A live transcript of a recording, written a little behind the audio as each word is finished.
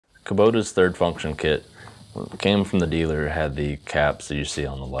Kubota's third function kit came from the dealer. It had the caps that you see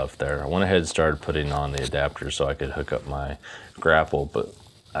on the left there. I went ahead and started putting on the adapter so I could hook up my grapple, but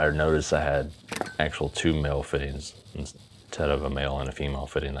I noticed I had actual 2 male fittings instead of a male and a female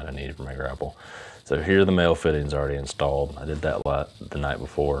fitting that I needed for my grapple. So here are the male fittings already installed. I did that the night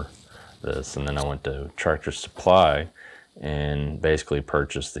before this, and then I went to Tractor Supply and basically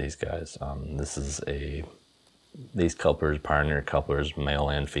purchased these guys. This is these couplers, Pioneer couplers, male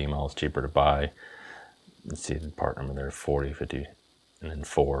and female. It's cheaper to buy. You see the part number there, 40, 50, and then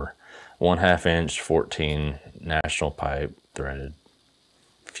 4. 1/2 inch, 14 national pipe threaded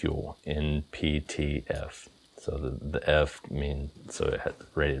fuel, NPTF. So the F means, so it had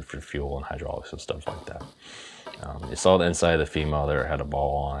rated for fuel and hydraulics and stuff like that. You saw the inside of the female there, it had a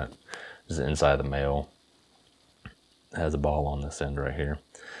ball on it. This is the inside of the male. It has a ball on this end right here.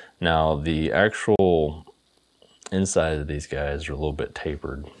 Now the actual inside of these guys are a little bit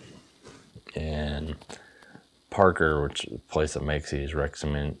tapered, and Parker, which is the place that makes these,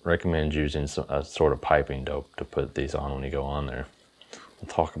 recommends using a sort of piping dope to put these on when you go on there. We'll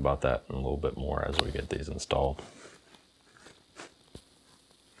talk about that in a little bit more as we get these installed.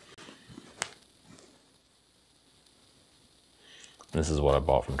 This is what I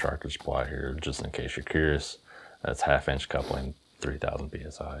bought from Tractor Supply here, just in case you're curious. That's 1/2 inch coupling, 3000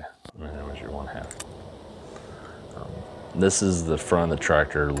 PSI, and then there's your 1/2. This is the front of the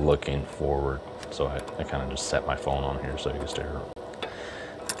tractor looking forward. So I kind of just set my phone on here so you can stare around.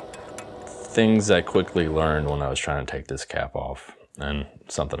 Things I quickly learned when I was trying to take this cap off, and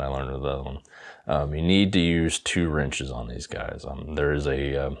something I learned with the other one. You need to use 2 wrenches on these guys. There's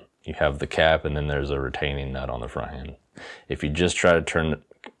you have the cap, and then there's a retaining nut on the front end. If you just try to turn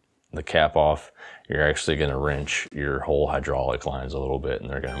the cap off, you're actually going to wrench your whole hydraulic lines a little bit, and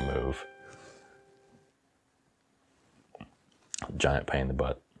they're going to move. Giant pain in the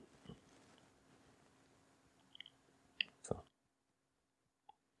butt.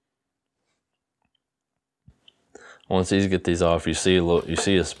 Once you get these off, you see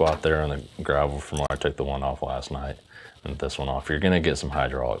a spot there on the gravel from where I took the one off last night, and this one off. You're gonna get some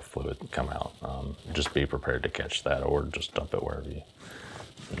hydraulic fluid come out. Just be prepared to catch that, or just dump it wherever you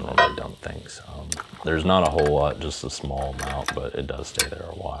normally dump things. There's not a whole lot, just a small amount, but it does stay there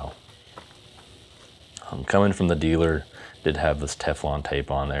a while. Coming from the dealer, did have this Teflon tape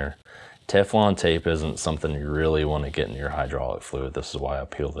on there. Teflon tape isn't something you really want to get in your hydraulic fluid. This is why I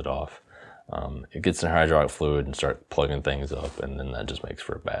peeled it off. It gets in hydraulic fluid and start plugging things up, and then that just makes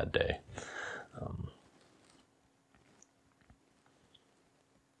for a bad day.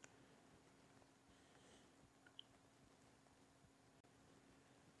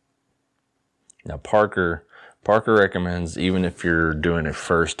 Now Parker recommends, even if you're doing a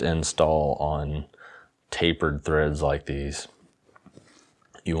first install on tapered threads like these,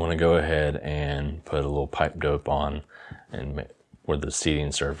 you want to go ahead and put a little pipe dope on and where the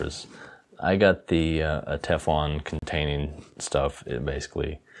seating surface. I got the a Teflon containing stuff. It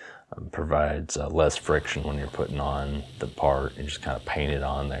basically provides less friction when you're putting on the part. You just kind of paint it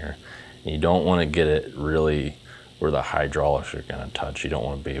on there. And you don't want to get it really where the hydraulics are going to touch. You don't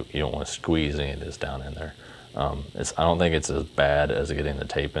want to squeeze any of this down in there. I don't think it's as bad as getting the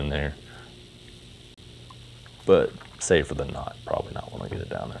tape in there, but safer than not. Probably not want to get it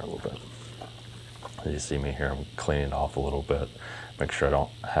down there a little bit. As you see me here, I'm cleaning it off a little bit. Make sure I don't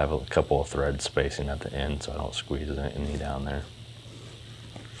have a couple of threads spacing at the end so I don't squeeze any down there.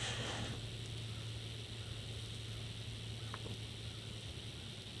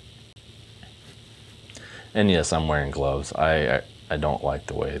 And yes, I'm wearing gloves. I don't like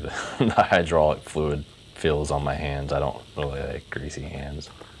the way the hydraulic fluid feels on my hands. I don't really like greasy hands.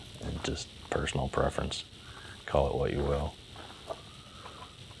 It's just personal preference. Call it what you will.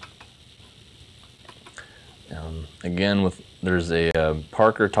 Again, there's a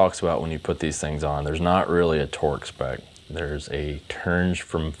Parker talks about when you put these things on, there's not really a torque spec. There's a turns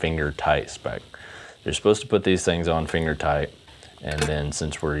from finger tight spec. You're supposed to put these things on finger tight, and then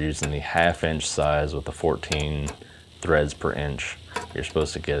since we're using the 1/2 inch size with the 14 threads per inch, you're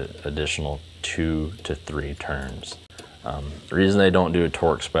supposed to get additional 2 to 3 turns. The reason they don't do a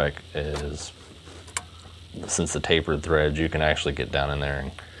torque spec is since the tapered threads, you can actually get down in there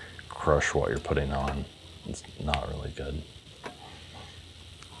and crush what you're putting on. It's not really good.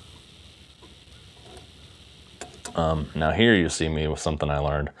 Now here you see me with something I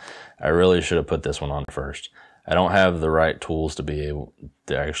learned. I really should have put this one on first. I don't have the right tools to be able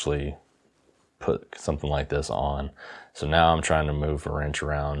to actually put something like this on. So now I'm trying to move a wrench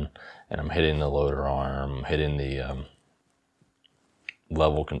around, and I'm hitting the loader arm, hitting the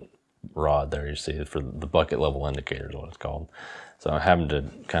level rod there, you see, for the bucket level indicator is what it's called. So I'm having to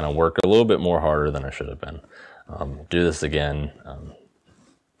kind of work a little bit more harder than I should have been. Do this again.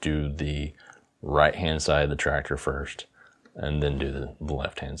 Do the right hand side of the tractor first, and then do the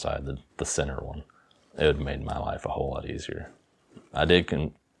left hand side, the center one. It would have made my life a whole lot easier. I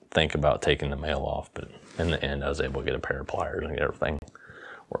did think about taking the male off, but in the end I was able to get a pair of pliers and get everything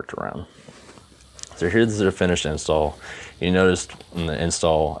worked around. So here's the finished install. You noticed in the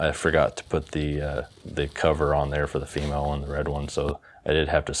install I forgot to put the cover on there for the female and the red one, so I did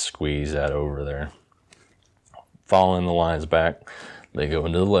have to squeeze that over there. Following the lines back, they go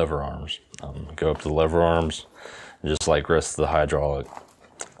into the lever arms. Go up to the lever arms, just like the rest of the hydraulic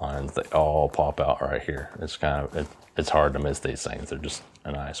lines, they all pop out right here. It's kind of, it's hard to miss these things. They're just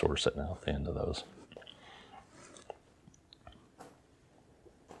an eyesore sitting out the end of those.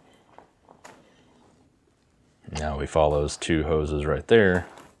 Now we follow those two hoses right there,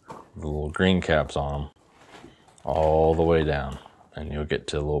 the little green caps on them, all the way down. And you'll get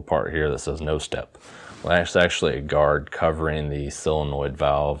to a little part here that says no step. Well, that's actually a guard covering the solenoid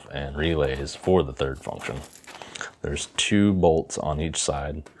valve and relays for the third function. There's 2 bolts on each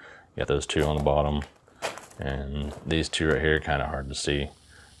side. You got those 2 on the bottom, and these 2 right here, kind of hard to see.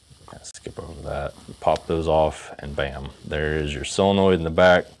 Skip over that. Pop those off, and bam, there is your solenoid in the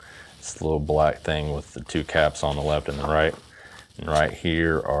back. It's the little black thing with the 2 caps on the left and the right. And right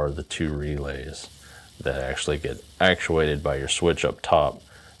here are the 2 relays that actually get actuated by your switch up top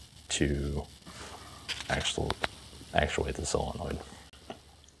to actuate the solenoid.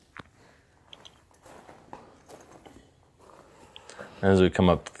 As we come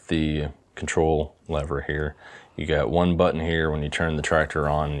up the control lever here, you got one button here. When you turn the tractor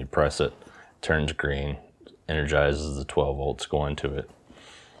on and you press it, it turns green, energizes the 12 volts going to it.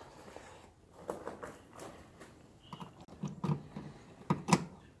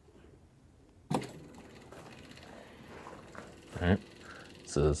 Alright,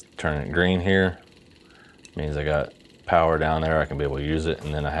 so it's turning green here. Means I got power down there, I can be able to use it,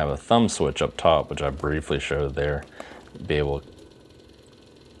 and then I have a thumb switch up top, which I briefly showed there, be able to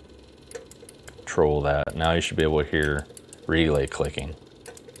control that. Now you should be able to hear relay clicking.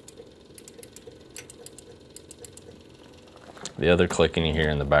 The other clicking you hear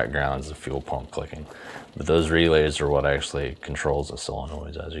in the background is the fuel pump clicking, but those relays are what actually controls the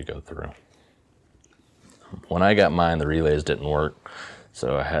solenoids as you go through. When I got mine, the relays didn't work,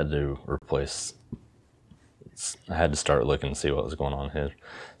 so I had to start looking and see what was going on here.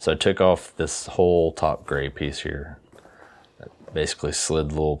 So I took off this whole top gray piece here. I basically slid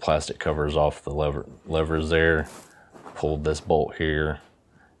the little plastic covers off the levers there, pulled this bolt here,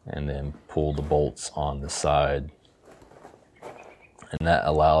 and then pulled the bolts on the side. And that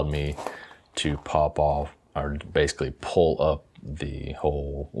allowed me to pop off, or basically pull up the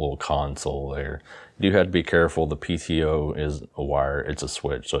whole little console there. You do have to be careful. The PTO is a wire, it's a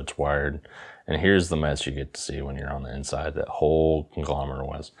switch, so it's wired. And here's the mess you get to see when you're on the inside, that whole conglomerate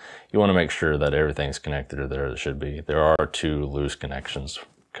was. You want to make sure that everything's connected to there it should be. There are 2 loose connections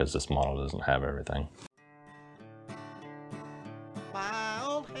because this model doesn't have everything. My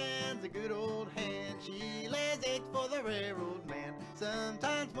old hand's a good old hand. She lays eggs for the railroad man.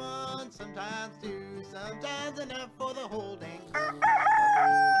 Sometimes 1, sometimes 2, sometimes enough for the whole dang crew. Look,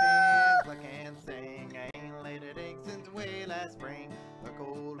 old hand, cluck and sing. I ain't laid an egg since way last spring. Look,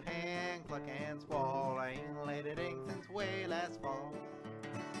 old hand, cluck and squall. I ain't laid an egg since way last fall.